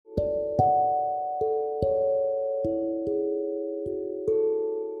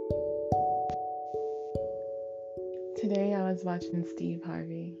was watching Steve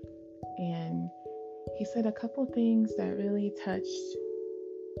Harvey, and he said a couple things that really touched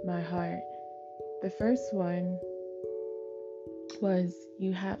my heart. The first one was,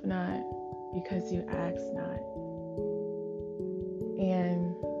 "You have not because you ask not."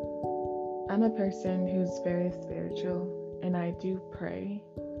 And I'm a person who's very spiritual, and I do pray,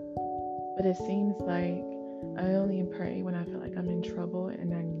 but it seems like I only pray when I feel like I'm in trouble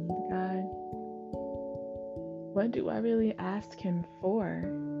and I need God. What do I really ask Him for?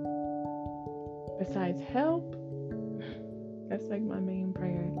 Besides help? That's like my main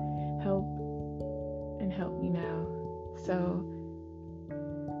prayer. Help, and help me now. So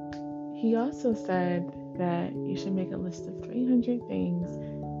he also said that you should make a list of 300 things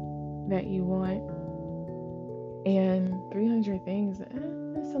that you want. And 300 things,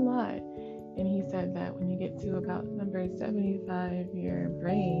 that's a lot. And he said that when you get to about number 75, your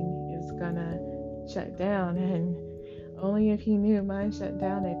brain is gonna shut down. And only if he knew mine shut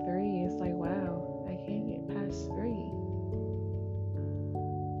down at 3, it's like, wow, I can't get past 3.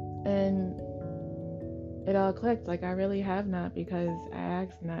 And it all clicked. Like, I really have not because I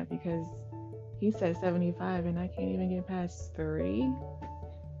asked not, because he said 75 and I can't even get past 3.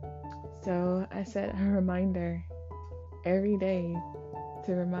 So I set a reminder every day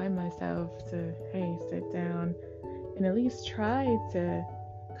to remind myself to, hey, sit down and at least try to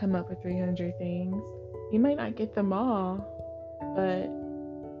come up with 300 things. You might not get them all, but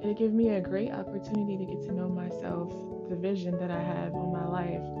it'll give me a great opportunity to get to know myself, the vision that I have on my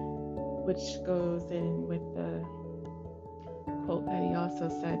life, which goes in with the quote that he also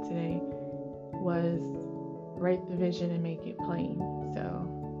said today was, write the vision and make it plain.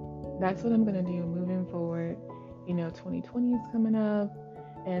 So that's what I'm going to do moving forward. 2020 is coming up,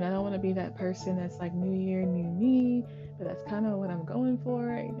 and I don't want to be that person that's like, new year, new me, but that's kind of what I'm going for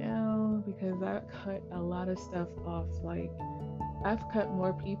right now, because I cut a lot of stuff off. Like, I've cut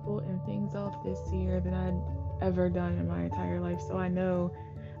more people and things off this year than I'd ever done in my entire life. So I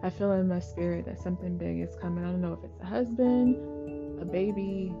feel in my spirit that something big is coming. I don't know if it's a husband, a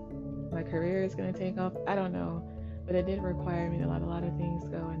baby, my career is going to take off. I don't know, but it did require me to let a lot of things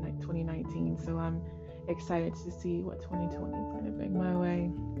go in like 2019. So I'm excited to see what 2020 is going to bring my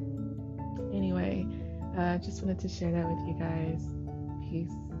way. Anyway, just wanted to share that with you guys.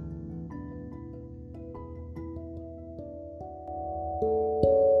 Peace.